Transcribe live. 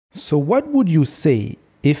So what would you say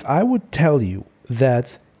if I would tell you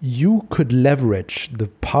that you could leverage the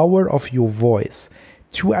power of your voice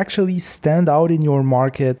to actually stand out in your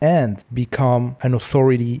market and become an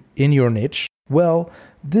authority in your niche? Well,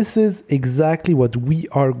 this is exactly what we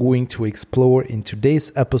are going to explore in today's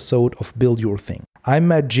episode of Build Your Thing. I'm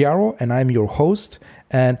Matt Giaro and I'm your host.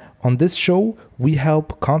 And on this show, we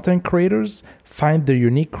help content creators find their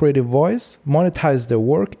unique creative voice, monetize their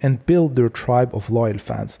work, and build their tribe of loyal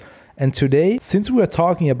fans. And today, since we are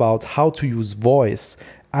talking about how to use voice,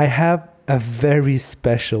 I have a very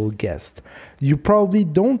special guest. You probably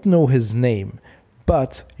don't know his name,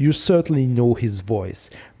 but you certainly know his voice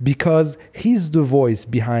because he's the voice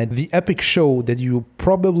behind the epic show that you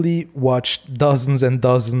probably watched dozens and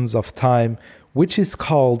dozens of times, which is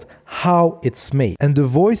called How It's Made. And the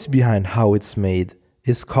voice behind How It's Made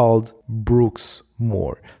is called Brooks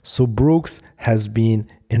Moore. So Brooks has been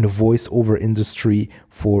in the voiceover industry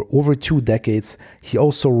for over 2 decades. He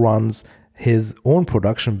also runs his own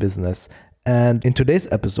production business. And in today's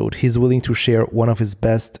episode, he's willing to share one of his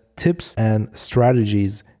best tips and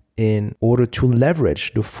strategies in order to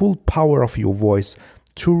leverage the full power of your voice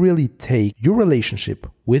to really take your relationship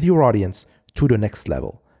with your audience to the next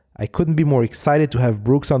level. I couldn't be more excited to have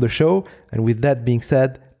Brooks on the show. And with that being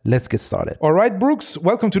said, let's get started. All right, Brooks,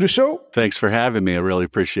 welcome to the show. Thanks for having me. I really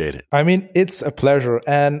appreciate it. I mean, it's a pleasure.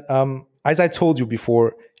 And as I told you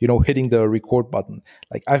before, hitting the record button,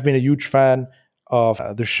 I've been a huge fan of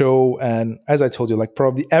the show. And as I told you,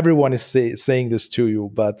 probably everyone is saying this to you,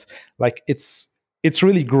 but it's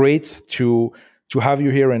really great to have you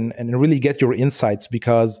here and really get your insights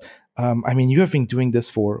because you have been doing this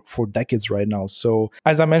for decades right now. So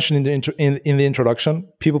as I mentioned in the introduction,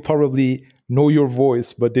 people probably know your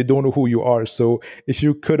voice, but they don't know who you are. So if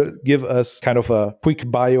you could give us kind of a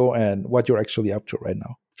quick bio and what you're actually up to right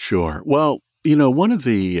now. Sure. Well, one of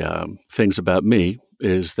the things about me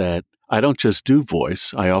is that I don't just do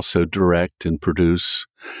voice. I also direct and produce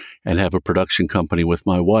and have a production company with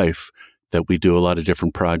my wife that we do a lot of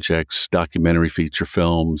different projects, documentary feature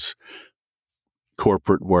films,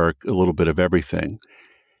 corporate work, a little bit of everything.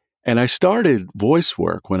 And I started voice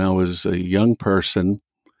work when I was a young person.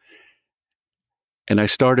 And I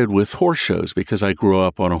started with horse shows because I grew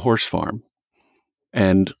up on a horse farm.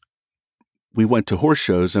 And we went to horse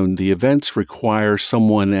shows, and the events require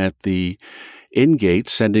someone at the in-gate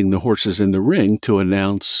sending the horses in the ring to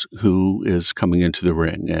announce who is coming into the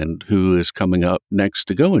ring and who is coming up next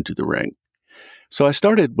to go into the ring. So I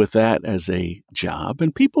started with that as a job,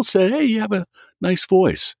 and people said, "Hey, you have a nice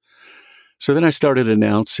voice." So then I started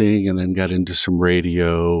announcing and then got into some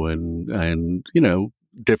radio and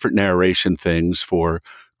different narration things for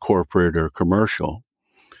corporate or commercial.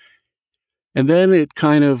 And then it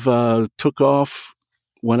kind of took off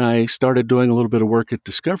when I started doing a little bit of work at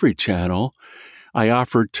Discovery Channel. I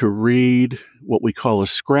offered to read what we call a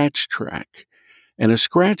scratch track. And a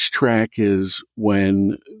scratch track is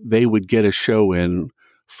when they would get a show in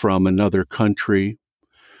from another country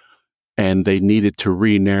and they needed to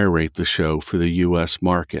re-narrate the show for the U.S.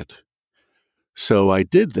 market. So I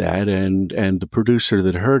did that, and the producer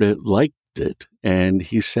that heard it liked it. And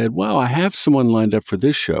he said, "Well, I have someone lined up for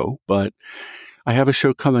this show, but I have a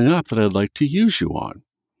show coming up that I'd like to use you on."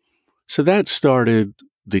 So that started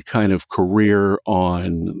the kind of career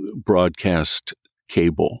on broadcast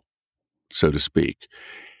cable, so to speak.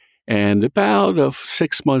 And about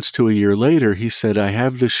 6 months to a year later, he said, "I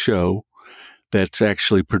have this show that's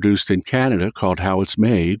actually produced in Canada called How It's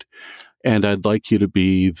Made, and I'd like you to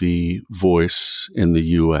be the voice in the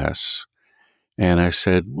U.S." And I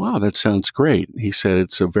said, "Wow, that sounds great." He said,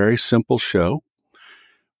 "It's a very simple show,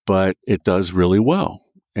 but it does really well."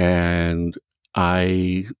 And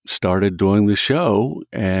I started doing the show,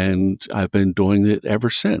 and I've been doing it ever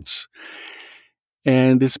since.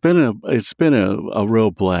 And it's been a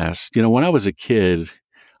real blast. When I was a kid,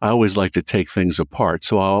 I always liked to take things apart.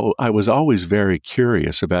 So I was always very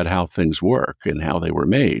curious about how things work and how they were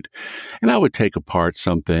made. And I would take apart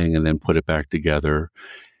something and then put it back together.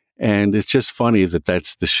 And it's just funny that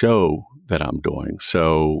that's the show that I'm doing.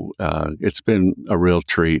 So it's been a real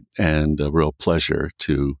treat and a real pleasure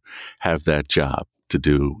to have that job to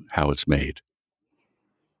do How It's Made.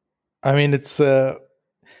 I mean, it's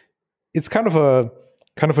kind of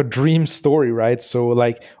a dream story, right? So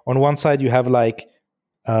on one side you have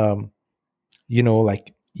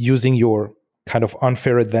using your kind of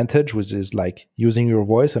unfair advantage, which is using your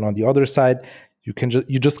voice, and on the other side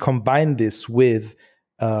you just combine this with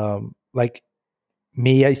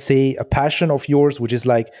may I say a passion of yours, which is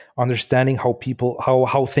understanding how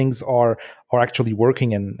things are actually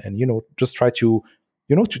working and just try to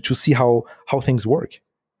to see how things work.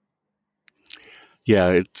 Yeah,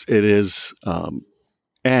 it is.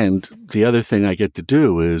 And the other thing I get to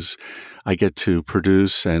do is I get to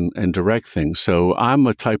produce and direct things. So I'm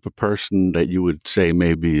a type of person that you would say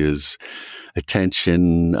maybe is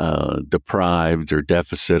attention deprived or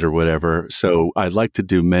deficit or whatever. So I like to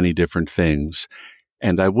do many different things.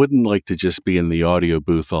 And I wouldn't like to just be in the audio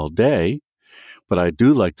booth all day, but I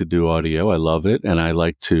do like to do audio. I love it. And I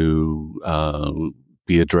like to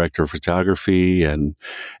be a director of photography and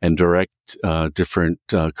direct different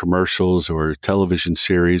commercials or television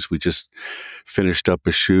series. We just finished up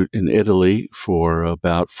a shoot in Italy for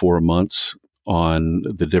about 4 months on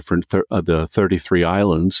the the 33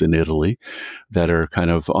 islands in Italy that are kind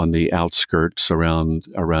of on the outskirts around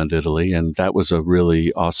Italy, and that was a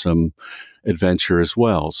really awesome adventure as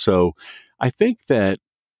well. So I think that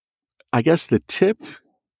I guess the tip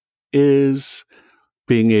is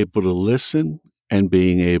being able to listen and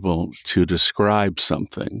being able to describe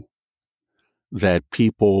something that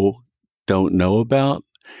people don't know about.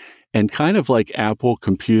 And kind of like Apple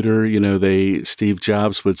Computer, Steve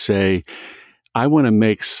Jobs would say, I want to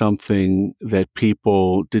make something that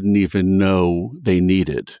people didn't even know they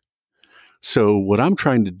needed. So what I'm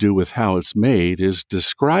trying to do with how it's made is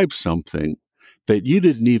describe something that you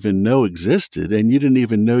didn't even know existed and you didn't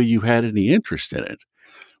even know you had any interest in it.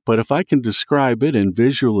 But if I can describe it and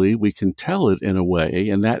visually we can tell it in a way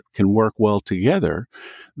and that can work well together,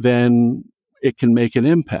 then it can make an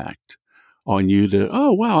impact on you to,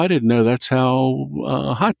 oh, wow, I didn't know that's how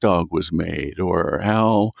a hot dog was made or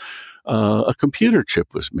how a computer chip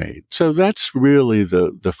was made. So that's really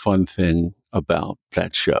the fun thing about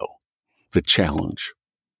that show, the challenge.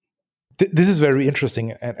 This is very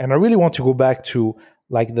interesting, and I really want to go back to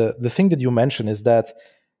like the thing that you mentioned is that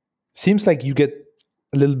seems like you get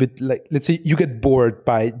a little bit like, let's say you get bored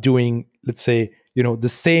by doing, let's say, the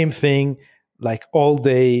same thing like all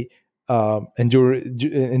day, and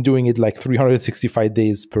doing it like 365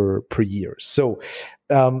 days per year. So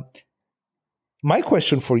um, my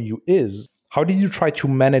question for you is, how did you try to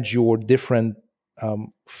manage your different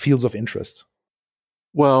fields of interest?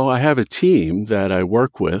 Well, I have a team that I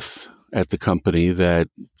work with at the company that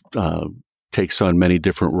uh, takes on many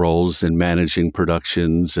different roles in managing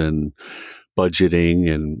productions and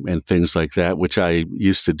budgeting and things like that, which I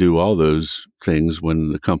used to do all those things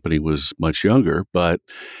when the company was much younger. But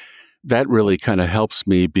that really kind of helps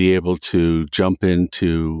me be able to jump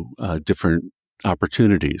into different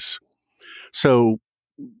opportunities. So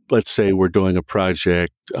let's say we're doing a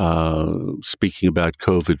project speaking about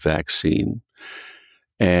COVID vaccine.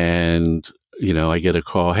 And, I get a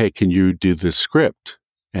call, hey, can you do this script?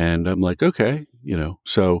 And I'm like, okay,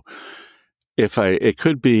 so it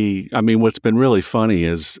could be, I mean, what's been really funny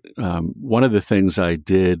is one of the things I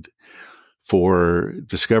did for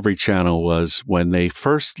Discovery Channel was when they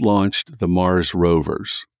first launched the Mars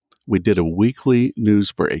rovers, we did a weekly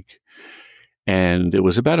news break. And it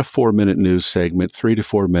was about a 4-minute news segment, 3 to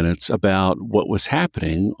 4 minutes about what was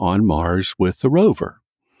happening on Mars with the rover.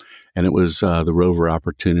 And it was the rover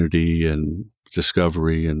Opportunity and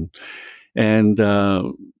Discovery, and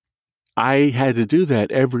I had to do that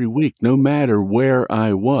every week, no matter where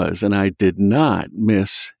I was, and I did not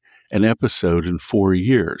miss an episode in 4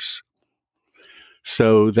 years.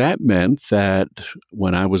 So that meant that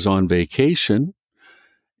when I was on vacation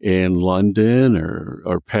in London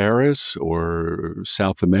or Paris or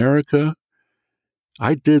South America,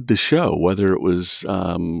 I did the show, whether it was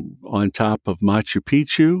on top of Machu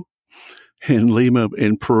Picchu in Lima,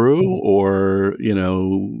 in Peru, or,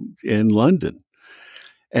 in London.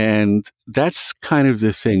 And that's kind of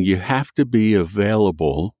the thing. You have to be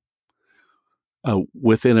available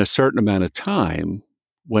within a certain amount of time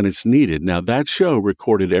when it's needed. Now, that show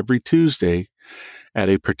recorded every Tuesday at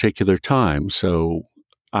a particular time. So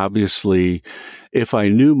obviously, if I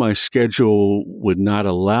knew my schedule would not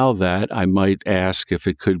allow that, I might ask if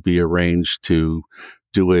it could be arranged to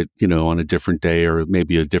do it, on a different day or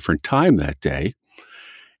maybe a different time that day.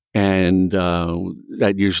 And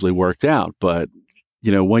that usually worked out. But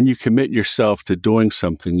when you commit yourself to doing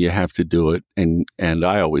something, you have to do it, and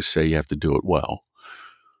I always say you have to do it well.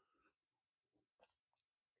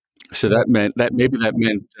 So maybe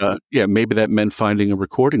that meant finding a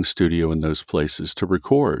recording studio in those places to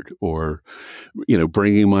record, or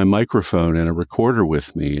bringing my microphone and a recorder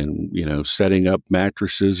with me, and setting up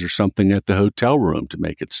mattresses or something at the hotel room to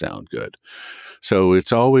make it sound good. So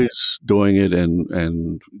it's always doing it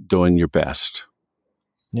and doing your best.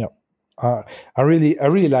 Yeah. I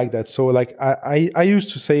really like that. So like I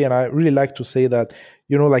used to say, and I really like to say that,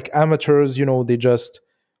 like amateurs, they just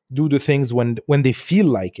do the things when they feel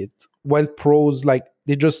like it, while pros, like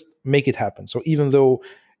they just make it happen. So even though,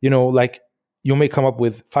 like you may come up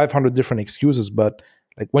with 500 different excuses, but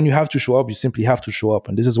like when you have to show up, you simply have to show up.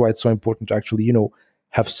 And this is why it's so important to actually,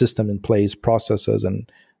 have system in place, processes,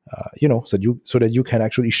 and so that you can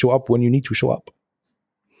actually show up when you need to show up.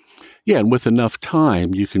 Yeah, and with enough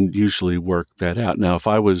time, you can usually work that out. Now, if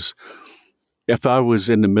I was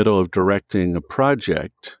in the middle of directing a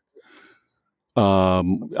project,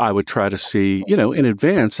 I would try to see, in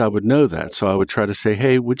advance, I would know that. So I would try to say,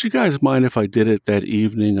 hey, would you guys mind if I did it that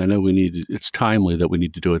evening? I know it's timely that we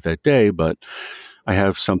need to do it that day, but I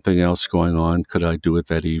have something else going on. Could I do it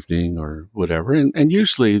that evening or whatever? And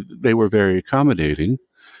usually they were very accommodating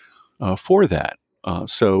for that.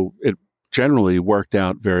 So it generally worked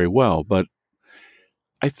out very well. But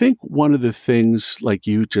I think one of the things, like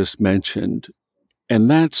you just mentioned, and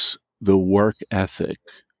that's the work ethic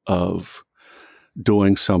of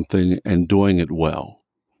doing something and doing it well.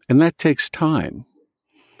 And that takes time.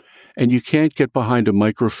 And you can't get behind a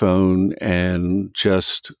microphone and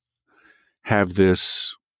just have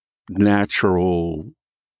this natural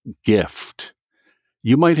gift.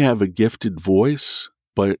 You might have a gifted voice,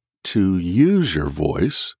 but to use your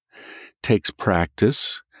voice takes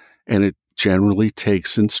practice, and it generally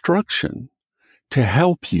takes instruction to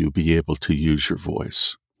help you be able to use your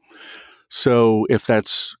voice. So if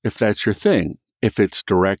that's your thing, if it's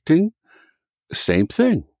directing, same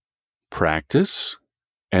thing, practice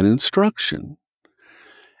and instruction.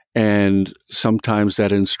 And sometimes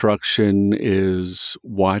that instruction is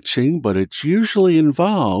watching, but it usually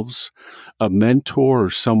involves a mentor or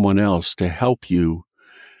someone else to help you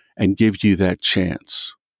and give you that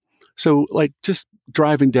chance. So like just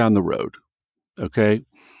driving down the road, okay?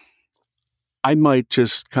 I might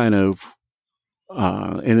just kind of,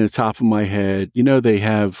 in the top of my head, they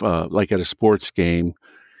have, like at a sports game,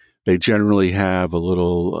 they generally have a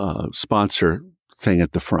little sponsor thing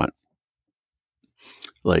at the front,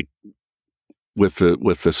 like with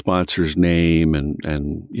the sponsor's name and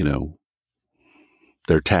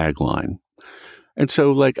their tagline. And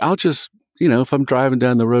so like I'll just, if I'm driving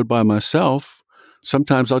down the road by myself,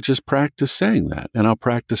 sometimes I'll just practice saying that, and I'll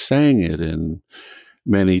practice saying it in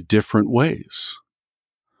many different ways.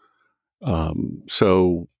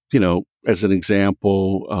 So, as an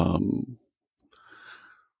example,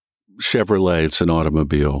 Chevrolet, it's an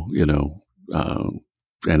automobile,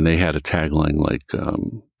 and they had a tagline like,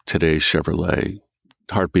 today's Chevrolet,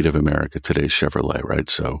 heartbeat of America, today's Chevrolet, right?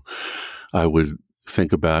 So I would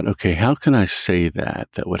think about, okay, how can I say that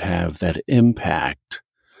would have that impact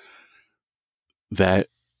that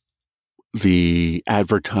the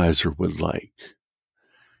advertiser would like?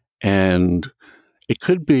 And it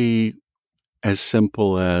could be as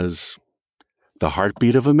simple as the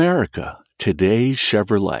heartbeat of America, today's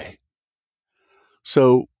Chevrolet.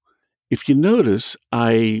 So if you notice,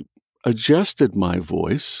 I adjusted my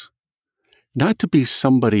voice not to be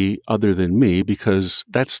somebody other than me, because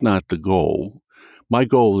that's not the goal. My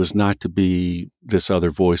goal is not to be this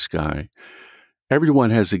other voice guy. Everyone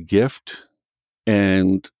has a gift,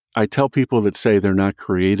 and I tell people that say they're not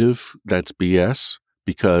creative, that's BS,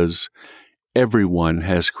 because everyone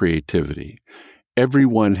has creativity.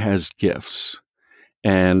 Everyone has gifts.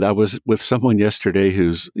 And I was with someone yesterday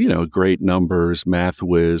who's, great numbers, math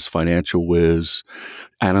whiz, financial whiz,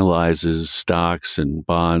 analyzes stocks and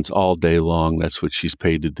bonds all day long. That's what she's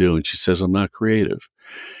paid to do. And she says, I'm not creative.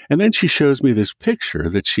 And then she shows me this picture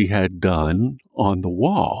that she had done on the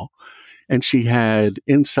wall. And she had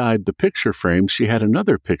inside the picture frame, she had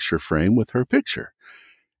another picture frame with her picture.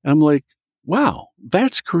 And I'm like, wow,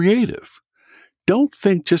 that's creative. Don't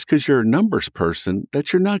think just because you're a numbers person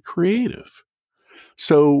that you're not creative.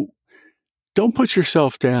 So don't put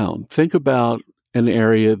yourself down. Think about an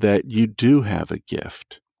area that you do have a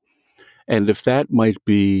gift. And if that might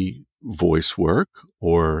be voice work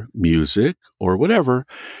or music or whatever,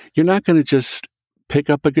 you're not going to just pick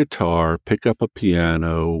up a guitar, pick up a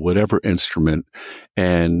piano, whatever instrument,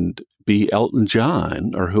 and be Elton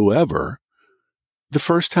John or whoever the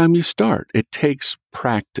first time you start. It takes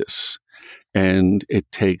practice. And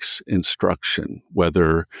it takes instruction,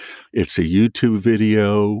 whether it's a YouTube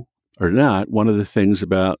video or not. One of the things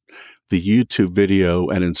about the YouTube video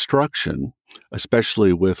and instruction,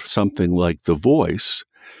 especially with something like the voice,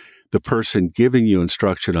 the person giving you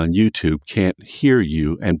instruction on YouTube can't hear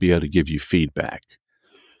you and be able to give you feedback.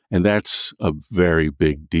 And that's a very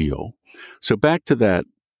big deal. So back to that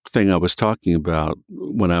thing I was talking about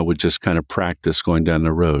when I would just kind of practice going down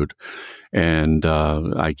the road. And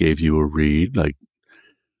I gave you a read like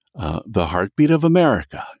the heartbeat of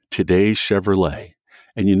America, today's Chevrolet.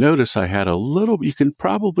 And you notice you can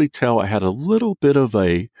probably tell I had a little bit of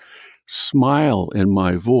a smile in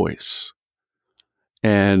my voice.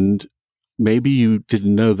 And maybe you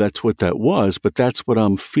didn't know that's what that was, but that's what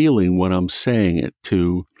I'm feeling when I'm saying it,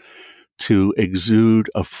 to exude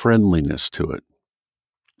a friendliness to it.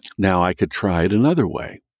 Now I could try it another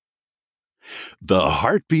way. The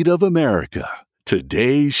heartbeat of America,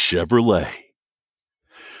 today's Chevrolet.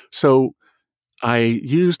 So I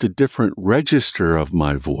used a different register of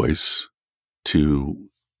my voice to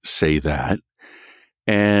say that.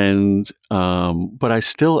 And, but I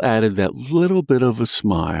still added that little bit of a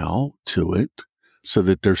smile to it so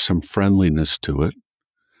that there's some friendliness to it.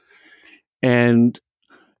 And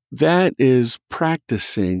that is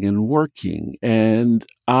practicing and working. And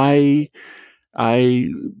I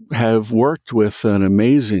have worked with an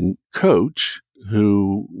amazing coach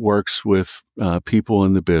who works with people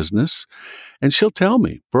in the business, and she'll tell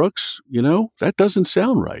me, Brooks, that doesn't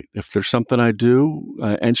sound right. If there's something I do,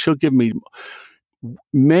 and she'll give me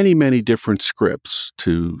many, many different scripts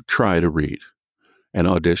to try to read and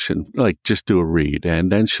audition, like just do a read.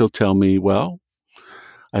 And then she'll tell me, well,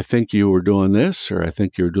 I think you were doing this, or I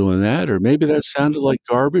think you're doing that, or maybe that sounded like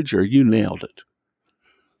garbage, or you nailed it.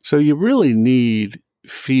 So you really need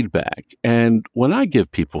feedback. And when I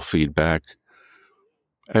give people feedback,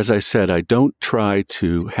 as I said, I don't try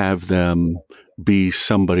to have them be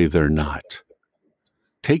somebody they're not.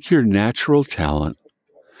 Take your natural talent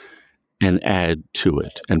and add to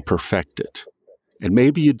it and perfect it. And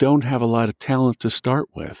maybe you don't have a lot of talent to start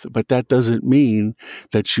with, but that doesn't mean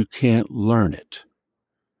that you can't learn it.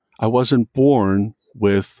 I wasn't born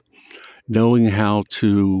with knowing how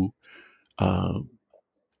to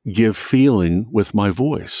give feeling with my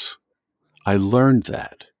voice. I learned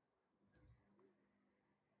that.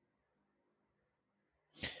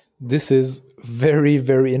 This is very,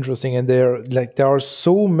 very interesting, and there are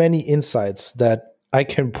so many insights that I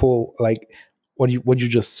can pull, like what you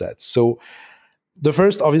just said. So the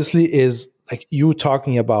first, obviously, is like you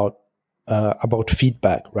talking about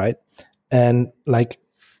feedback, right? And like,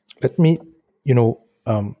 let me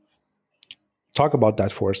talk about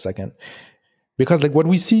that for a second, because like what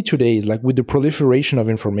we see today is like with the proliferation of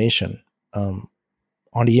information on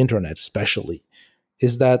the internet, especially,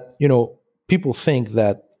 is that people think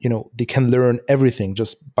that they can learn everything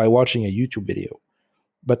just by watching a YouTube video.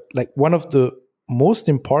 But like one of the most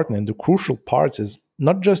important and the crucial parts is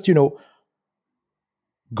not just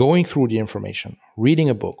going through the information, reading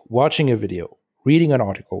a book, watching a video, reading an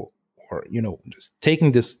article, or just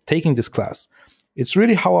taking this class. It's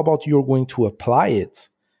really how about you're going to apply it,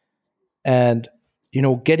 and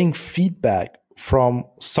getting feedback from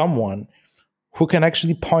someone who can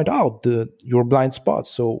actually point out your blind spots.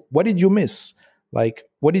 So what did you miss? Like,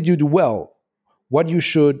 what did you do well? What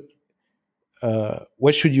should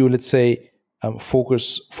you, let's say,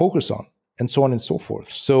 focus on, and so on and so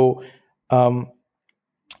forth. So, I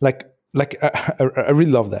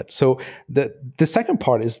really love that. So the second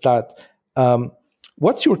part is that,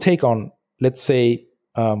 what's your take on, let's say,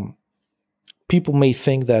 people may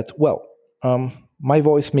think that, well, my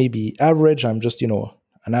voice may be average. I'm just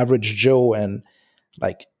an average Joe, and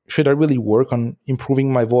like, should I really work on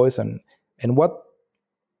improving my voice, and what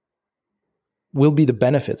will be the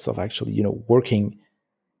benefits of actually working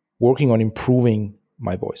on improving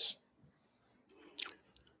my voice?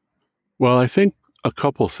 Well, I think a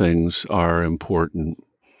couple things are important,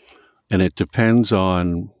 and it depends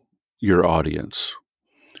on your audience.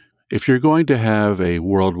 If you're going to have a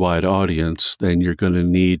worldwide audience, then you're going to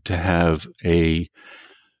need to have if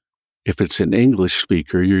it's an English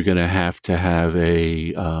speaker, you're going to have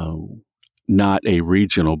a not a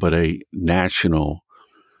regional, but a national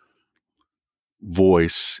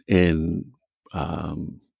voice in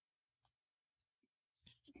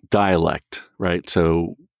dialect, right?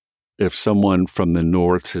 So if someone from the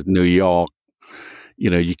north is New York,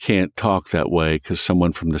 you can't talk that way, because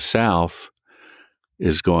someone from the south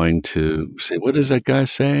is going to say, what is that guy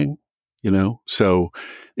saying? So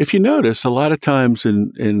if you notice, a lot of times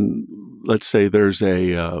in let's say there's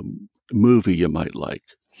a movie you might like,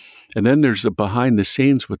 and then there's a behind the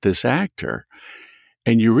scenes with this actor,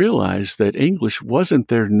 and you realize that English wasn't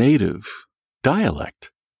their native dialect.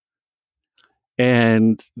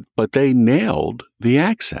 But they nailed the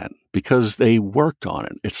accent because they worked on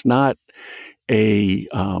it. It's not I'm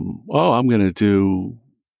going to do,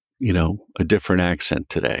 a different accent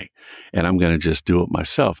today, and I'm going to just do it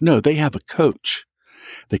myself. No, they have a coach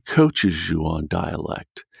that coaches you on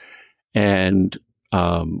dialect. And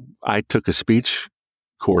I took a speech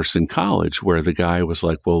course in college where the guy was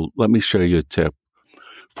like, well, let me show you a tip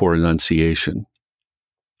for enunciation.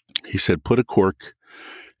 He said, put a cork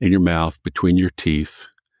in your mouth between your teeth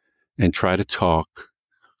and try to talk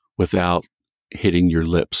without hitting your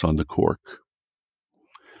lips on the cork.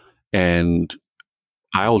 And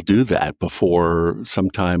I'll do that before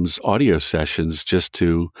sometimes audio sessions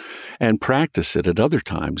and practice it at other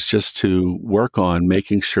times just to work on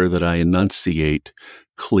making sure that I enunciate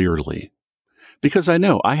clearly. Because I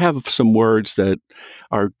know I have some words that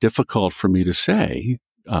are difficult for me to say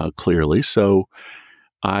clearly. So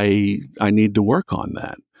I need to work on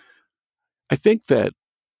that. I think that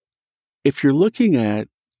if you're looking at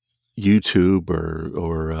YouTube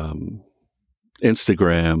or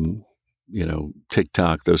Instagram,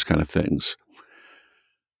 TikTok, those kind of things,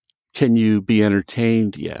 can you be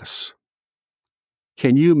entertained? Yes.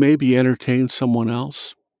 Can you maybe entertain someone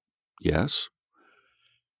else? Yes.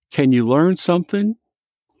 Can you learn something?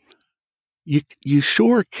 You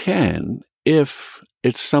sure can if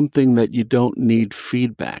it's something that you don't need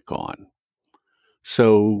feedback on.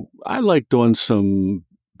 So I like doing some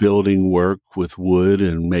building work with wood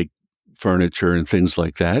and make furniture and things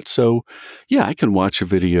like that. So yeah, I can watch a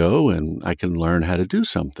video and I can learn how to do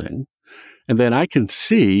something. And then I can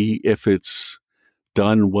see if it's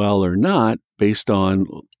done well or not based on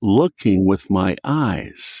looking with my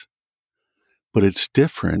eyes. But it's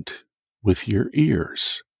different with your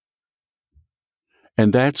ears.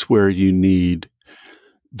 And that's where you need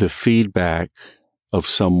the feedback of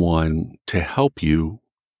someone to help you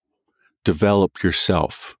develop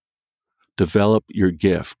yourself, develop your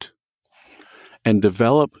gift, and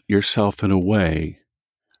develop yourself in a way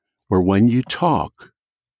where when you talk,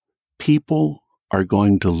 people are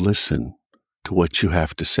going to listen to what you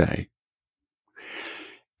have to say.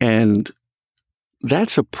 And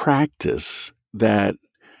that's a practice that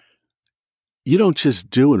you don't just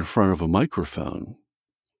do in front of a microphone.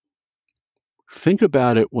 Think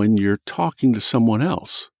about it when you're talking to someone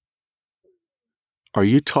else. Are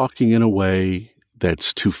you talking in a way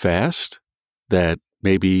that's too fast, that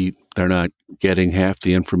maybe they're not getting half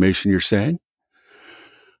the information you're saying?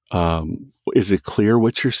 Is it clear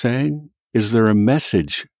what you're saying? Is there a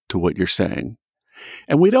message to what you're saying?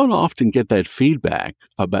 And we don't often get that feedback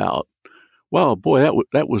about, well, boy,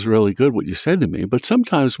 that was really good what you said to me. But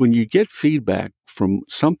sometimes when you get feedback from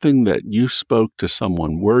something that you spoke to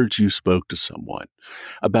someone, words you spoke to someone,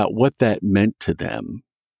 about what that meant to them,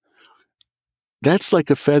 that's like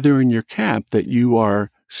a feather in your cap that you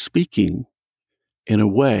are speaking in a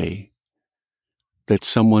way that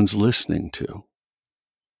someone's listening to.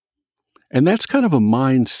 And that's kind of a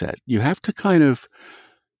mindset. You have to kind of,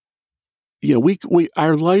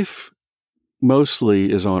 our life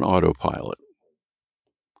mostly is on autopilot.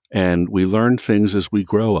 And we learn things as we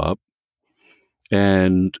grow up,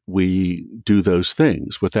 and we do those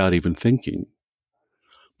things without even thinking.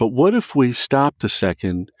 But what if we stopped a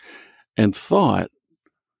second and thought,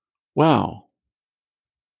 wow,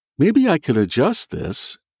 maybe I could adjust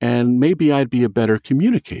this and maybe I'd be a better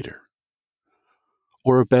communicator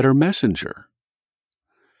or a better messenger.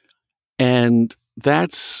 And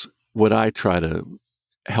that's what I try to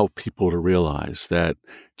help people to realize, that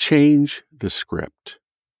change the script.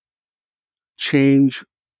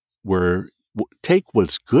 Take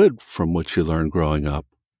what's good from what you learned growing up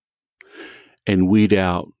and weed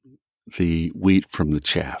out the wheat from the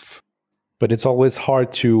chaff. But it's always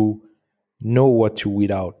hard to know what to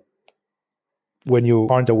weed out when you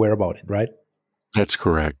aren't aware about it, right? That's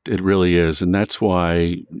correct. It really is. And that's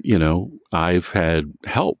why, I've had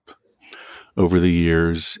help over the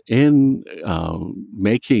years in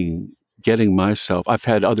I've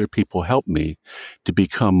had other people help me to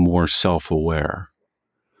become more self-aware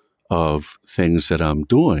of things that I'm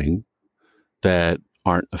doing that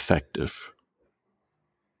aren't effective.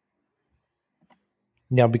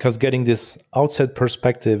 Yeah, because getting this outside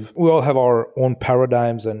perspective, we all have our own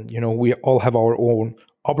paradigms and, we all have our own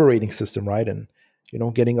operating system, right? And,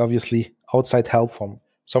 getting obviously outside help from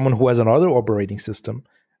someone who has another operating system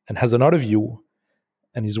and has another view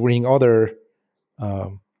and is wearing other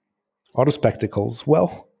spectacles,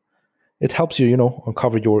 well, it helps you,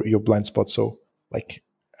 uncover your blind spots. So like,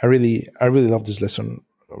 I really love this lesson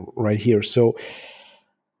right here. So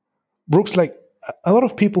Brooks, like a lot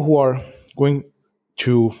of people who are going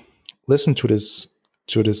to listen to this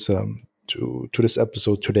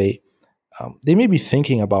episode today, they may be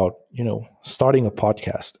thinking about starting a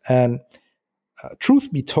podcast. And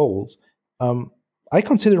truth be told, I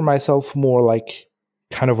consider myself more like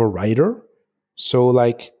kind of a writer. So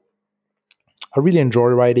like I really enjoy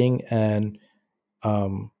writing, and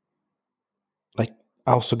like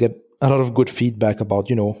I also get a lot of good feedback about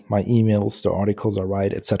my emails, the articles I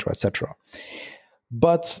write, etc., etc.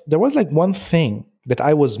 But there was like one thing that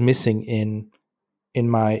I was missing in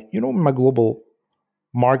my my global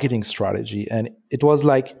marketing strategy, and it was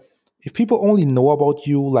like, if people only know about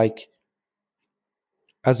you like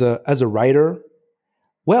as a writer,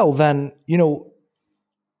 well, then,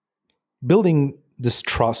 building this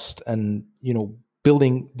trust and,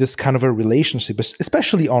 building this kind of a relationship,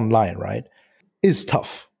 especially online, right, is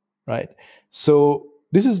tough, right? So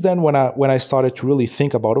this is then when I started to really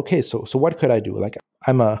think about, okay, so what could I do? Like,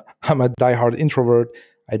 I'm a diehard introvert.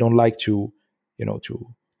 I don't like to,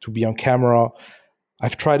 to be on camera.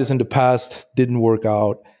 I've tried this in the past, didn't work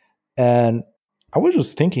out. And I was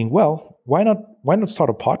just thinking, well, why not start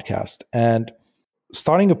a podcast? And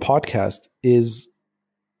starting a podcast is,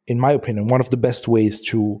 in my opinion, one of the best ways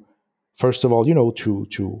to, first of all,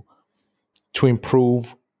 to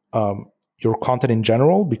improve your content in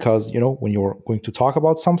general, because when you're going to talk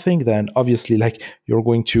about something, then obviously, like, you're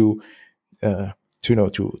going to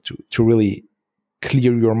to really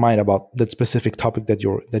clear your mind about that specific topic that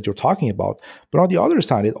you're talking about. But on the other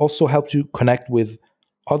side, it also helps you connect with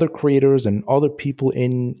other creators and other people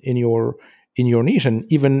in your niche, and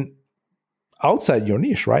even outside your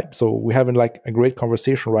niche, right? So we're having like a great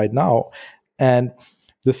conversation right now. And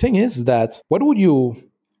the thing is that what would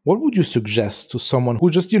you suggest to someone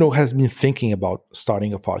who just has been thinking about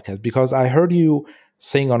starting a podcast? Because I heard you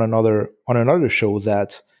saying on another show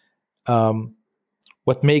that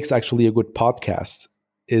what makes actually a good podcast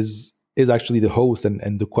is actually the host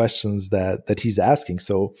and the questions that he's asking.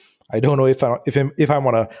 So I don't know if I'm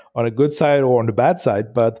on a good side or on the bad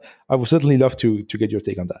side, but I would certainly love to get your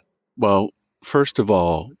take on that. Well, first of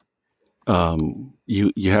all,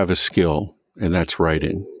 you have a skill, and that's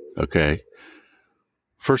writing. Okay.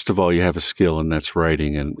 First of all, you have a skill, and that's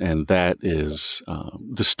writing, and that is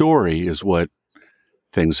the story is what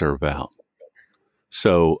things are about.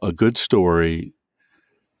 So a good story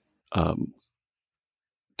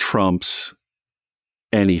trumps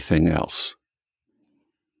anything else,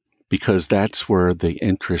 because that's where the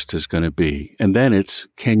interest is going to be. And then it's,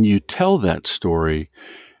 can you tell that story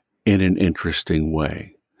in an interesting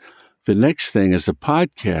way? The next thing, as a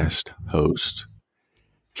podcast host,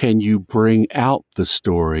 can you bring out the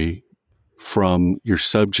story from your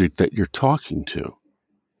subject that you're talking to?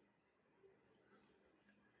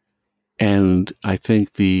 And I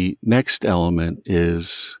think the next element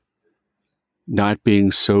is not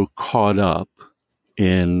being so caught up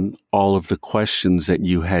in all of the questions that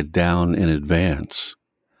you had down in advance,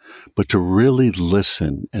 but to really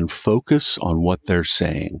listen and focus on what they're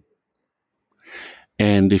saying.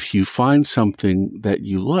 And if you find something that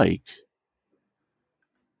you like,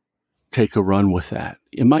 take a run with that.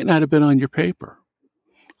 It might not have been on your paper,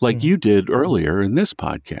 like you did earlier in this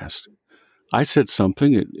podcast. I said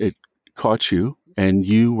something, it caught you, and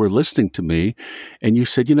you were listening to me, and you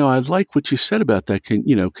said, I like what you said about that.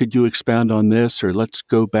 Could you expound on this, or let's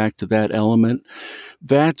go back to that element?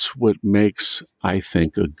 That's what makes, I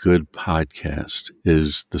think, a good podcast,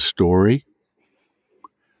 is the story,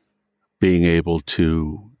 being able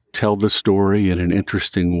to tell the story in an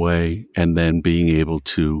interesting way, and then being able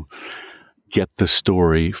to get the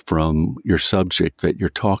story from your subject that you're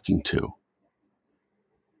talking to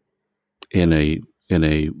in a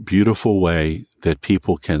beautiful way that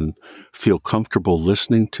people can feel comfortable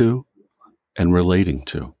listening to and relating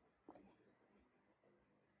to.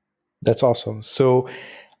 That's awesome. So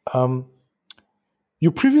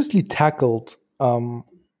you previously tackled some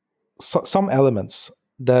elements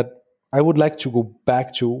that I would like to go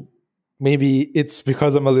back to. Maybe it's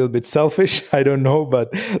because I'm a little bit selfish, I don't know,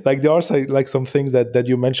 but like there are some things that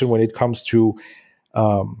you mentioned when it comes to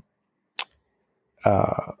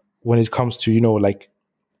like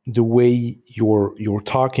the way you're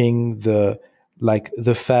talking, the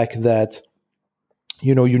fact that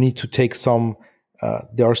you need to take some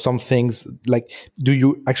there are some things, like, do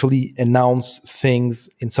you actually announce things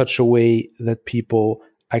in such a way that people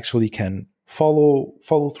actually can follow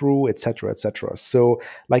through, etc., etc. So,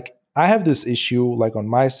 like, I have this issue, like, on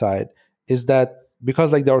my side, is that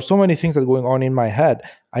because, like, there are so many things that are going on in my head,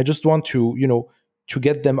 I just want to to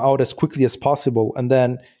get them out as quickly as possible, and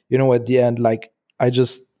then at the end, like, I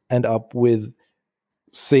just end up with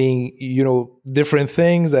saying different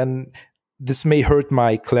things, and this may hurt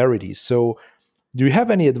my clarity. So do you have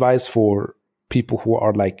any advice for people who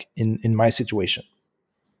are like in my situation?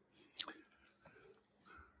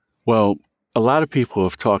 Well, a lot of people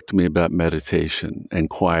have talked to me about meditation and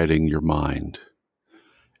quieting your mind.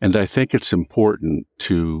 And I think it's important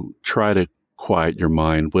to try to quiet your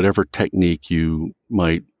mind, whatever technique you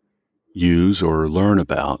might use or learn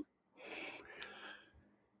about.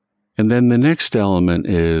 And then the next element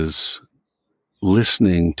is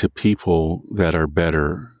listening to people that are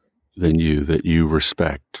better than you, that you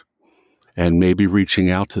respect, and maybe reaching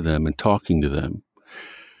out to them and talking to them.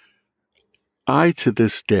 I, to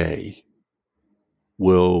this day,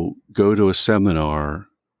 will go to a seminar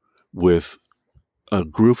with a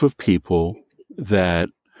group of people that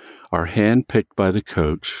are handpicked by the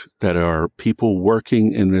coach, that are people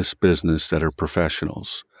working in this business, that are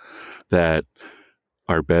professionals, that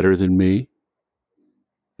are better than me.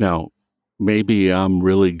 Now, maybe I'm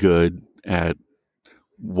really good at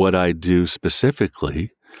what I do specifically,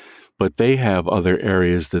 but they have other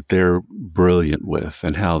areas that they're brilliant with,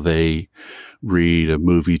 and how they read a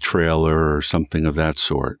movie trailer or something of that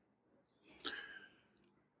sort.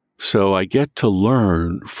 So I get to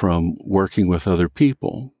learn from working with other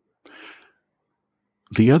people.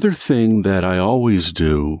 The other thing that I always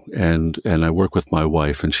do, and I work with my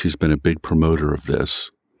wife, and she's been a big promoter of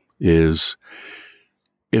this, is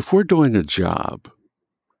if we're doing a job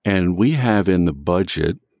and we have in the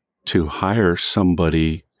budget to hire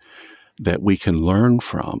somebody that we can learn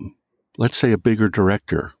from, let's say a bigger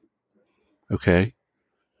director, okay,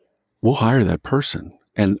 we'll hire that person.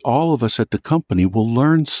 And all of us at the company will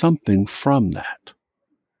learn something from that.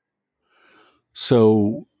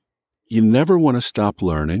 So you never want to stop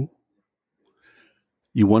learning.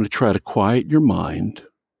 You want to try to quiet your mind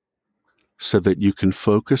so that you can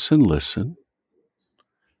focus and listen.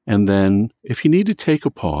 And then if you need to take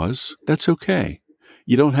a pause, that's okay.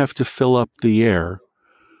 You don't have to fill up the air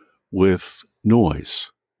with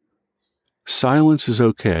noise. Silence is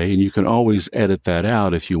okay, and you can always edit that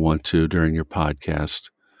out if you want to during your podcast.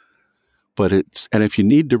 And if you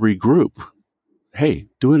need to regroup, hey,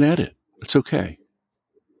 do an edit. It's okay.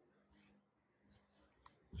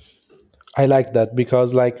 I like that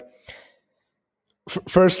because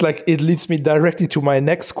first, it leads me directly to my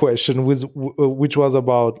next question, which was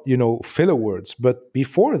about, filler words. But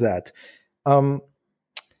before that,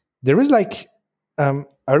 there is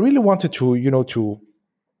I really wanted to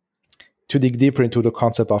dig deeper into the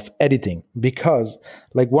concept of editing, because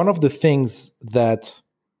one of the things that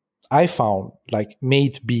I found may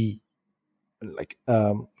it be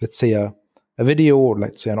let's say a video, or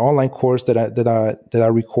let's say an online course that I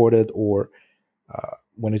recorded, or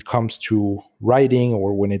when it comes to writing,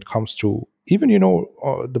 or when it comes to even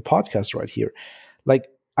the podcast right here,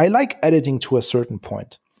 I like editing to a certain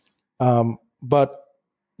point, but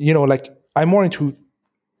I'm more into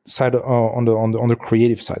side on the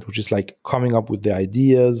creative side, which is coming up with the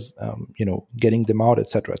ideas, getting them out,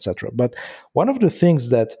 etc., etc. But one of the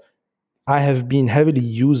things that I have been heavily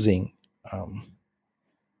using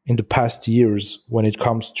in the past years when it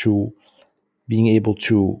comes to being able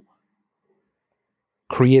to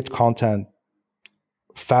create content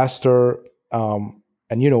faster,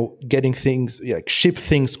 and getting things, ship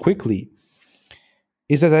things quickly,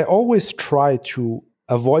 is that I always try to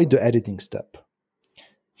avoid the editing step,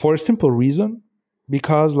 for a simple reason,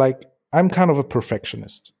 because I'm kind of a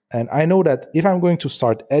perfectionist, and I know that if I'm going to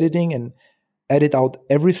start editing and edit out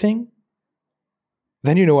everything,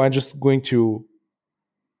 then I'm just going to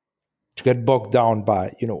get bogged down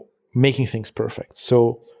by making things perfect.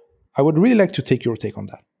 So I would really like to take your take on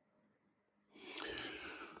that.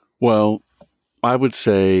 Well, I would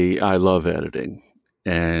say I love editing,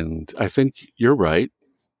 and I think you're right.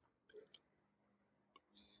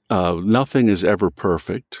 Nothing is ever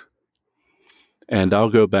perfect. And I'll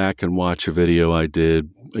go back and watch a video I did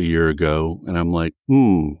a year ago, and I'm like,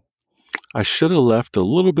 I should have left a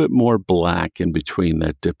little bit more black in between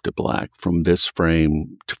that dip to black from this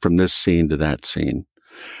frame, from this scene to that scene.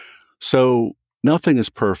 So nothing is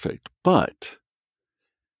perfect, but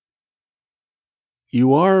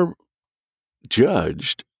you are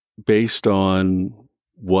judged based on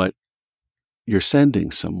what you're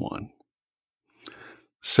sending someone.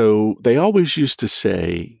 So they always used to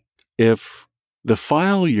say, if the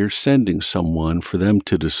file you're sending someone for them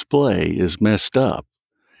to display is messed up,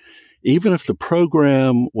 even if the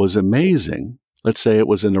program was amazing, let's say it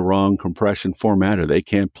was in the wrong compression format or they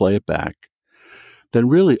can't play it back, then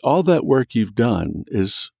really all that work you've done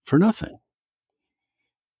is for nothing.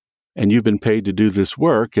 And you've been paid to do this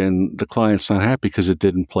work, and the client's not happy because it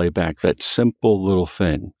didn't play back, that simple little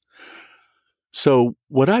thing. So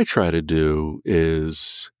what I try to do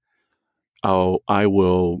is I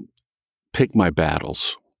will pick my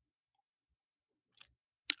battles.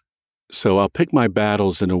 So I'll pick my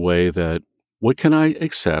battles in a way that what can I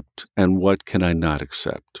accept and what can I not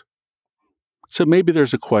accept? So maybe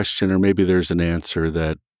there's a question or maybe there's an answer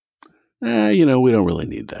that, we don't really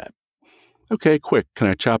need that. Okay, quick. Can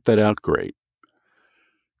I chop that out? Great.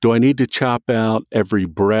 Do I need to chop out every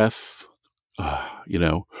breath,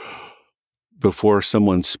 before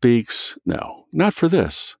someone speaks? No, not for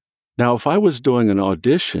this. Now, if I was doing an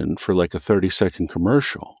audition for a 30-second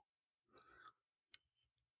commercial,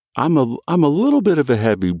 I'm a little bit of a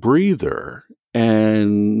heavy breather,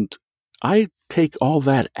 And I take all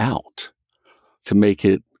that out to make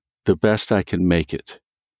it the best I can make it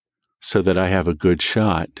so that I have a good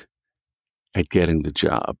shot at getting the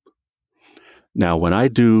job. Now, when I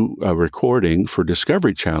do a recording for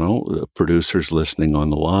Discovery Channel, the producer's listening on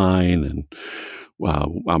the line, and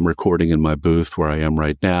I'm recording in my booth where I am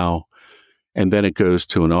right now. And then it goes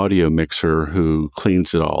to an audio mixer who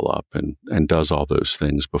cleans it all up and does all those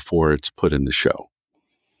things before it's put in the show.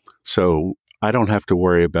 So I don't have to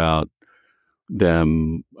worry about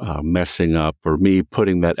them messing up or me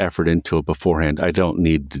putting that effort into it beforehand. I don't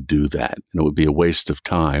need to do that. And it would be a waste of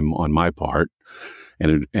time on my part.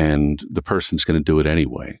 And the person's going to do it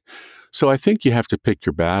anyway. So I think you have to pick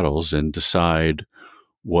your battles and decide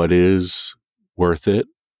what is worth it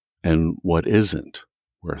and what isn't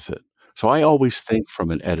worth it. So I always think from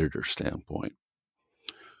an editor standpoint.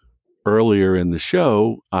 Earlier in the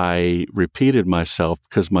show, I repeated myself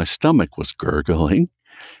because my stomach was gurgling,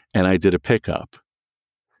 and I did a pickup.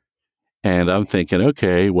 And I'm thinking,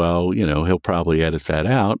 okay, well, he'll probably edit that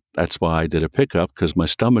out. That's why I did a pickup, because my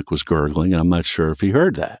stomach was gurgling, and I'm not sure if he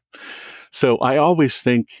heard that. So I always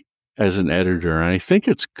think as an editor, and I think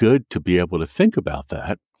it's good to be able to think about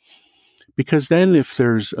that, because then if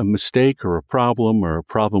there's a mistake or a problem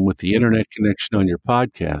with the internet connection on your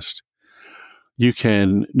podcast, you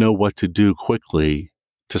can know what to do quickly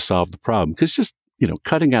to solve the problem. Because just,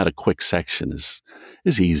 cutting out a quick section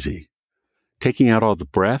is easy. Taking out all the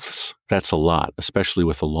breaths, that's a lot, especially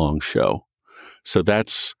with a long show. So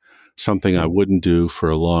that's something I wouldn't do for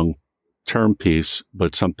a long-term piece,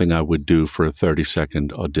 but something I would do for a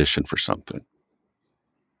 30-second audition for something.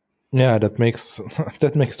 Yeah, that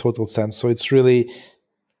makes total sense. So it's really,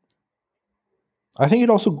 I think it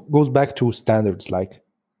also goes back to standards, like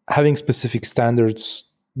having specific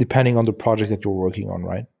standards depending on the project that you're working on,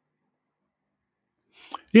 right?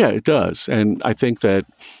 Yeah, it does. And I think that,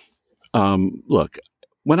 look,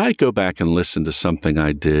 when I go back and listen to something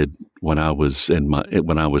I did when I was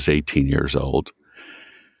 18 years old,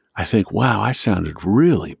 I think, wow, I sounded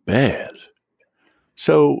really bad.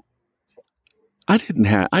 So I didn't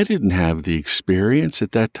have the experience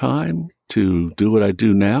at that time to do what I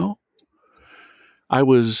do now. I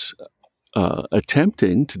was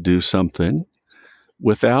attempting to do something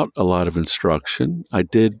without a lot of instruction. I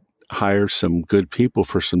did hire some good people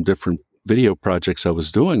for some different video projects I was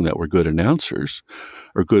doing that were good announcers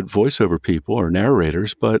or good voiceover people or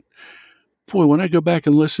narrators. But boy, when I go back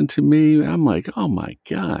and listen to me, I'm like, oh my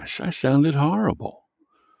gosh, I sounded horrible.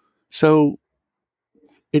 So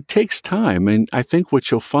it takes time. And I think what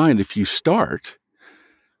you'll find if you start,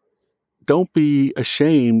 don't be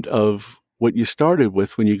ashamed of what you started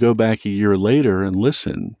with when you go back a year later and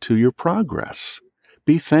listen to your progress.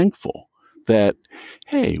 Be thankful that,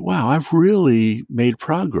 hey, wow, I've really made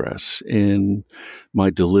progress in my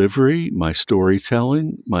delivery, my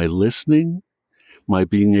storytelling, my listening, my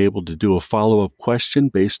being able to do a follow-up question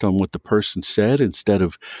based on what the person said instead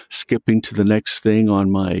of skipping to the next thing on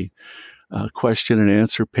my question and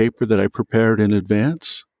answer paper that I prepared in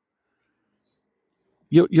advance.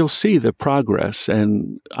 You'll see the progress,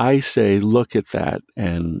 and I say look at that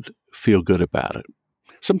and feel good about it.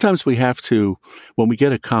 Sometimes we have to, when we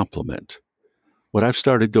get a compliment, what I've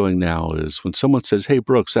started doing now is when someone says, hey,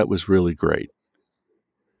 Brooks, that was really great.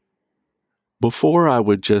 Before I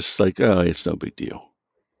would just like, oh, it's no big deal.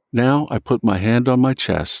 Now I put my hand on my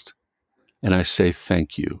chest and I say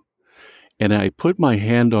thank you. And I put my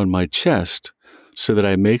hand on my chest so that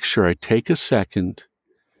I make sure I take a second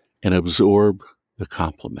and absorb the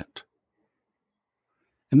compliment.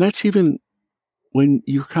 And that's even when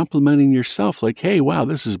you're complimenting yourself, like, hey, wow,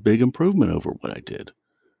 this is a big improvement over what I did.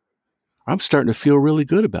 I'm starting to feel really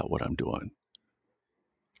good about what I'm doing.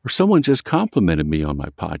 Or someone just complimented me on my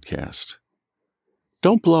podcast.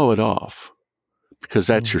 Don't blow it off, because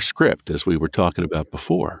that's your script, as we were talking about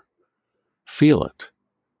before. Feel it.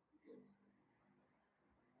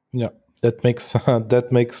 Yeah, that makes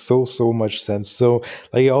so much sense. So,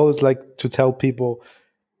 like, I always like to tell people,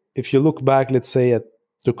 if you look back, let's say, at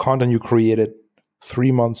the content you created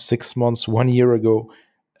 3 months, 6 months, 1 year ago,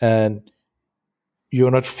 and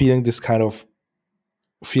you're not feeling this kind of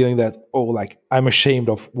feeling that, oh, like, I'm ashamed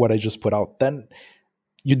of what I just put out, then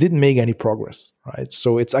you didn't make any progress, right?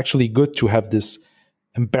 So it's actually good to have this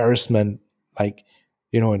embarrassment, like,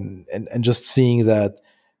 and just seeing that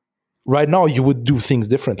right now you would do things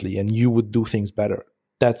differently and you would do things better.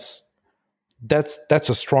 That's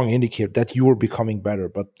a strong indicator that you are becoming better.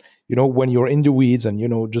 But when you're in the weeds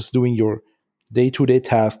and just doing your day-to-day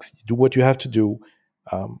tasks, you do what you have to do,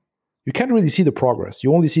 you can't really see the progress.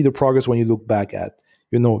 You only see the progress when you look back at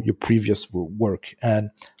your previous work.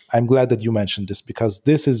 And I'm glad that you mentioned this, because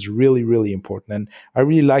this is really, really important. And I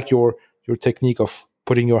really like your technique of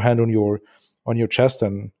putting your hand on your chest.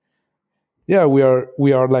 And yeah, we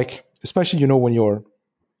are like, especially, when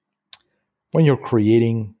you're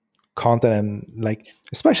creating content, and like,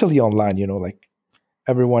 especially online, like,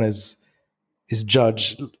 everyone is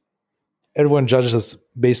judged. Everyone judges us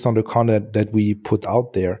based on the content that we put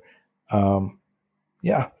out there. Um,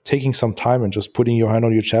 yeah, taking some time and just putting your hand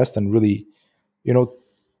on your chest and really,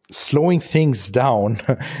 slowing things down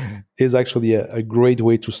is actually a great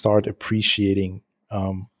way to start appreciating,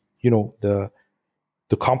 the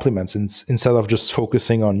compliments, instead of just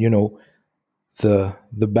focusing on, the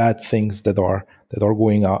bad things that are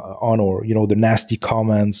going on, or the nasty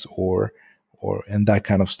comments, or and that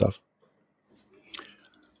kind of stuff.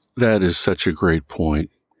 That is such a great point.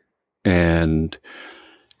 And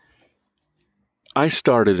I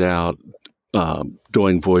started out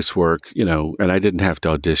doing voice work, and I didn't have to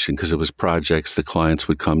audition because it was projects. The clients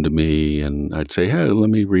would come to me and I'd say, hey, let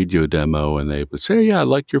me read you a demo. And they would say, yeah, I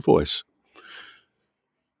like your voice.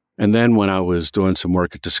 And then when I was doing some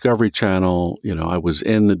work at Discovery Channel, I was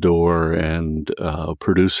in the door and a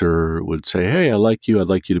producer would say, hey, I like you. I'd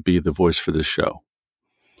like you to be the voice for this show.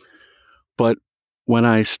 But when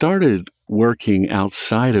I started working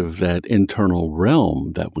outside of that internal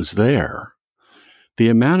realm that was there, the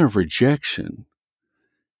amount of rejection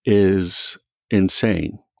is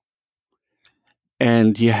insane.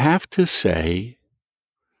 And you have to say,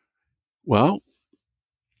 well,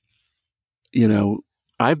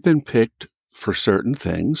 I've been picked for certain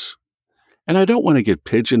things, and I don't want to get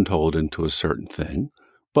pigeonholed into a certain thing,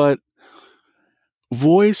 but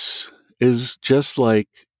voice is just like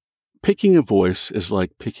picking a voice is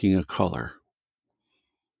like picking a color.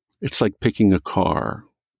 It's like picking a car,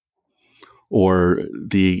 or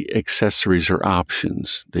the accessories or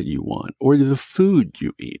options that you want, or the food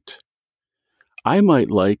you eat. I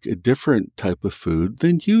might like a different type of food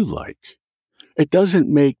than you like. It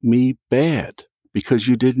doesn't make me bad because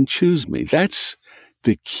you didn't choose me. That's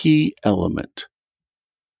the key element.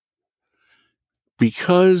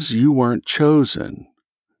 Because you weren't chosen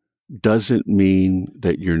doesn't mean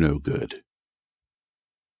that you're no good.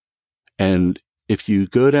 And if you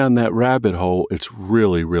go down that rabbit hole, it's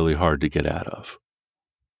really, really hard to get out of.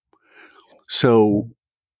 So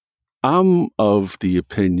I'm of the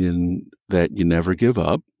opinion that you never give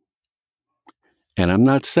up. And I'm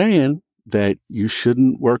not saying that you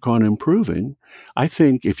shouldn't work on improving. I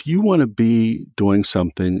think if you want to be doing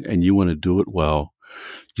something and you want to do it well,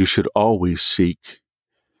 you should always seek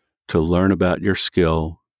to learn about your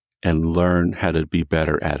skill and learn how to be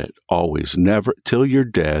better at it. Always. Never, till you're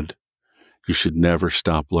dead, you should never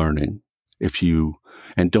stop learning.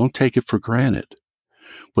 And don't take it for granted.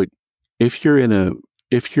 But if you're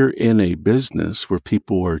in a business where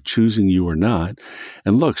people are choosing you or not,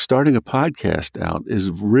 and look, starting a podcast out is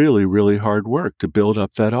really, really hard work to build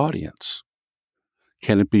up that audience.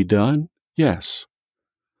 Can it be done? Yes.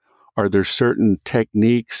 Are there certain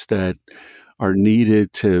techniques that are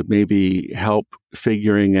needed to maybe help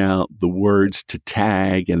figuring out the words to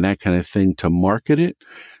tag and that kind of thing to market it?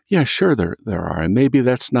 Yeah, sure, there are. And maybe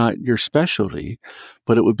that's not your specialty,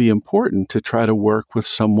 but it would be important to try to work with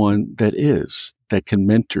someone that can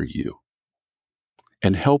mentor you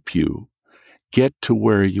and help you get to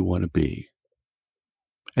where you want to be.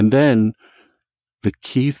 And then the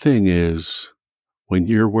key thing is, when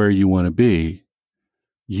you're where you want to be,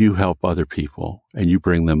 you help other people and you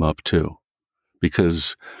bring them up too.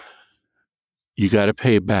 Because you got to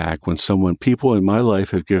pay back people in my life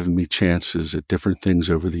have given me chances at different things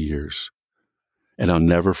over the years. And I'll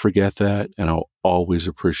never forget that. And I'll always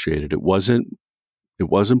appreciate it. It wasn't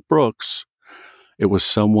Brooks. It was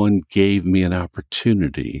someone gave me an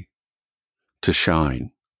opportunity to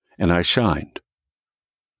shine, and I shined.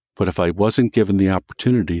 But if I wasn't given the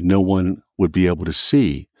opportunity, no one would be able to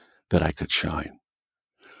see that I could shine.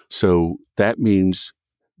 So that means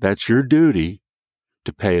that's your duty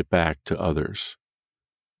to pay it back to others.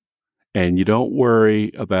 And you don't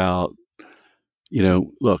worry about,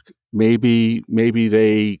 look, maybe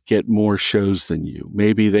they get more shows than you.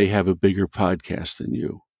 Maybe they have a bigger podcast than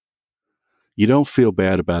you. You don't feel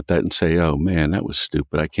bad about that and say, oh man, that was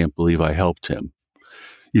stupid. I can't believe I helped him.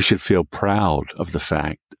 You should feel proud of the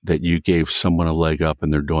fact that you gave someone a leg up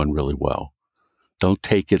and they're doing really well. Don't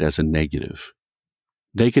take it as a negative.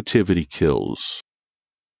 Negativity kills.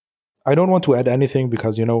 I don't want to add anything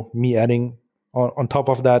because, me adding on top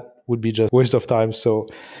of that would be just waste of time. So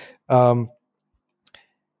I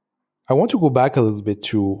want to go back a little bit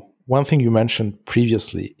to one thing you mentioned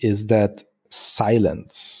previously, is that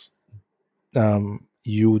silence.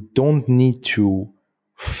 You don't need to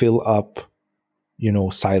fill up,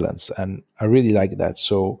 silence. And I really like that.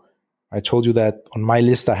 So I told you that on my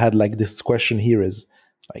list, I had like this question here is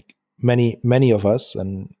like many of us,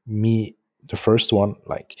 and me, the first one,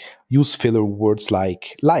 like use filler words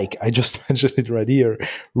like I just mentioned it right here,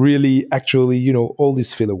 really, actually, all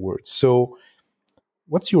these filler words. So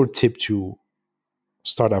what's your tip to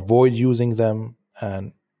start avoid using them?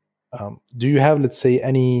 And do you have, let's say,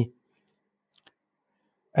 anything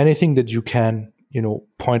that you can,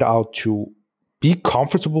 point out to be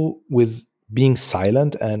comfortable with being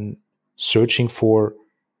silent and searching for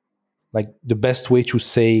like the best way to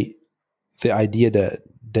say the idea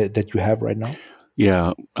that you have right now?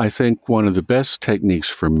 Yeah, I think one of the best techniques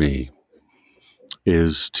for me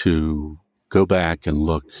is to go back and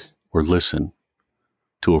look or listen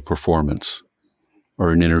to a performance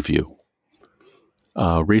or an interview.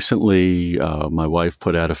 Recently, my wife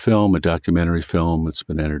put out a documentary film. It's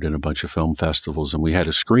been entered in a bunch of film festivals, and we had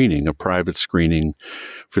a private screening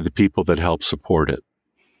for the people that helped support it.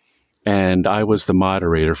 And I was the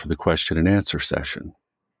moderator for the question and answer session.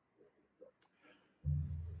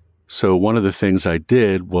 So one of the things I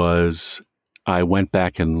did was I went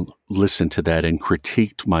back and listened to that and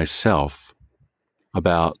critiqued myself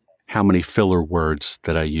about how many filler words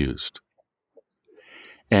that I used.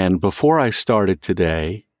 And before I started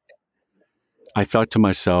today, I thought to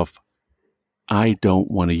myself, I don't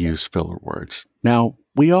want to use filler words. Now,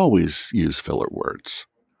 we always use filler words.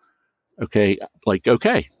 Okay,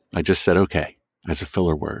 I just said okay as a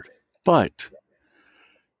filler word. But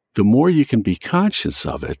the more you can be conscious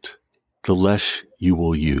of it, the less you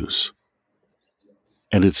will use.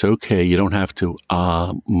 And it's okay. You don't have to,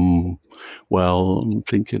 well, I'm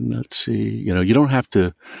thinking, let's see, you don't have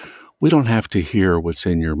to, we don't have to hear what's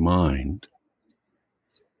in your mind.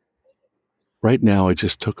 Right now, I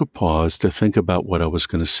just took a pause to think about what I was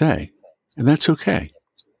going to say, and that's okay.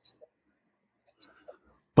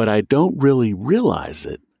 But I don't really realize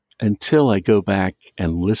it until I go back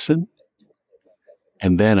and listen.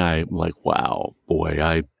 And then I'm like, wow, boy,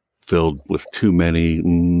 I filled with too many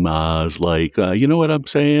like, you know what I'm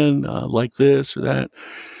saying? Like this or that.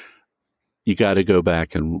 You got to go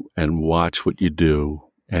back and watch what you do.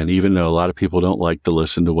 And even though a lot of people don't like to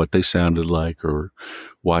listen to what they sounded like or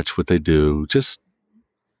watch what they do, just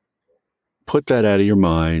put that out of your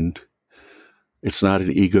mind. It's not an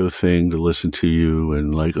ego thing to listen to you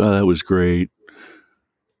and like, oh, that was great.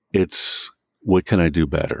 It's what can I do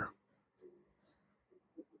better?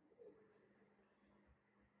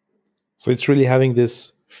 So it's really having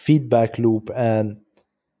this feedback loop and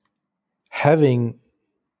having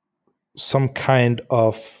some kind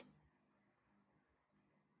of,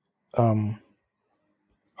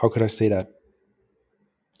 how could I say that?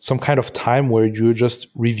 Some kind of time where you're just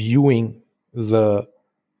reviewing the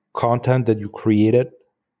content that you created,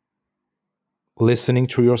 listening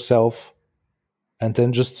to yourself, and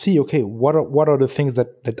then just see, okay, what are the things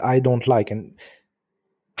that I don't like, and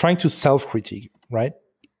trying to self-critique, right?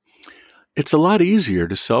 It's a lot easier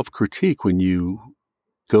to self-critique when you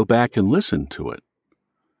go back and listen to it.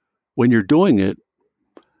 When you're doing it,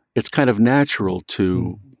 it's kind of natural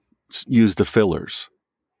to use the fillers.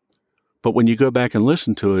 But when you go back and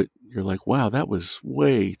listen to it, you're like, wow, that was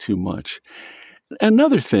way too much.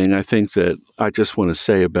 Another thing I think that I just want to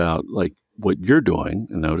say about like what you're doing,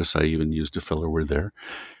 and notice I even used a filler word there.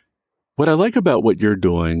 What I like about what you're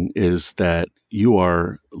doing is that you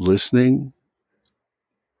are listening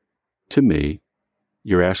to me,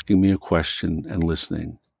 you're asking me a question and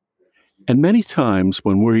listening. And many times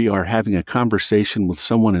when we are having a conversation with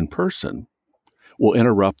someone in person, we'll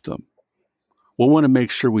interrupt them. We'll want to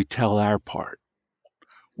make sure we tell our part.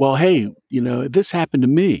 Well, hey, this happened to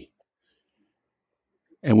me.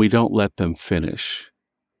 And we don't let them finish.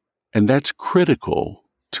 And that's critical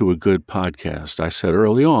to a good podcast. I said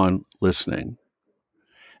early on, listening.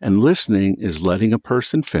 And listening is letting a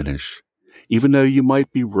person finish, even though you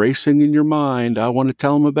might be racing in your mind. I want to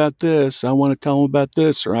tell them about this. I want to tell them about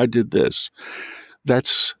this, or I did this.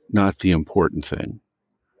 That's not the important thing.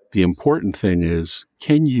 The important thing is,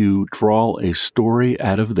 can you draw a story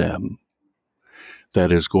out of them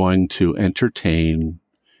that is going to entertain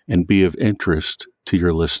and be of interest to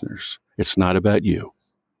your listeners? It's not about you.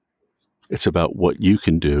 It's about what you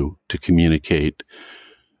can do to communicate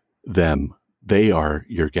them. They are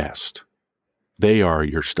your guest. They are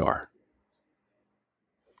your star.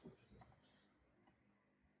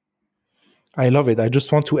 I love it. I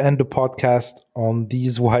just want to end the podcast on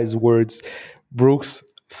these wise words. Brooks,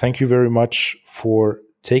 thank you very much for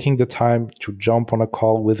taking the time to jump on a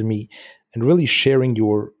call with me and really sharing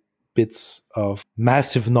your bits of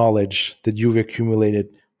massive knowledge that you've accumulated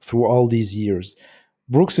through all these years.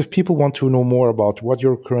 Brooks, if people want to know more about what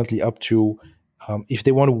you're currently up to, if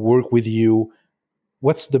they want to work with you,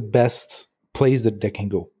 what's the best place that they can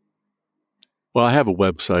go? Well, I have a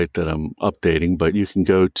website that I'm updating, but you can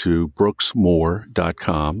go to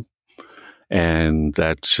brooksmoore.com. And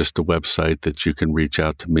that's just a website that you can reach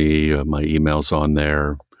out to me. My email's on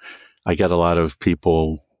there. I get a lot of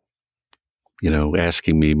people,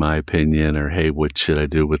 asking me my opinion or, hey, what should I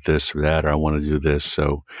do with this or that? Or I want to do this.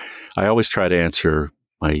 So I always try to answer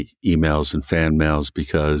my emails and fan mails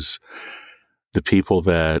because the people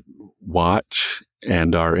that watch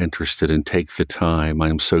and are interested and take the time,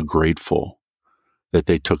 I'm so grateful that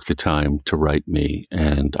they took the time to write me.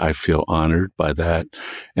 And I feel honored by that.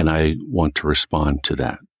 And I want to respond to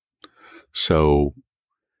that. So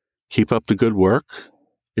keep up the good work.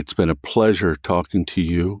 It's been a pleasure talking to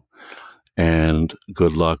you. And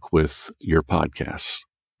good luck with your podcasts.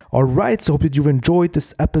 All right, so hope that you've enjoyed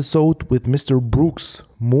this episode with Mr. Brooks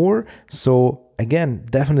Moore. So again,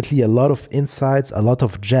 definitely a lot of insights, a lot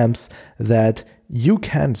of gems that you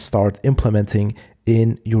can start implementing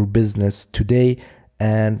in your business today.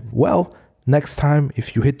 And well, next time,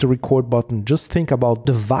 if you hit the record button, just think about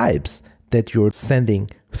the vibes that you're sending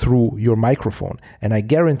through your microphone. And I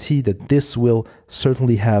guarantee that this will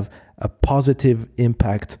certainly have a positive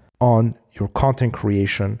impact on your content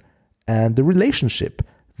creation and the relationship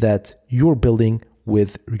that you're building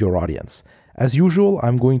with your audience. As usual,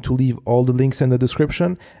 I'm going to leave all the links in the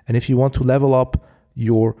description. And if you want to level up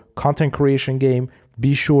your content creation game,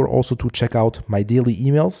 be sure also to check out my daily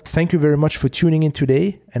emails. Thank you very much for tuning in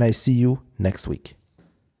today, and I see you next week.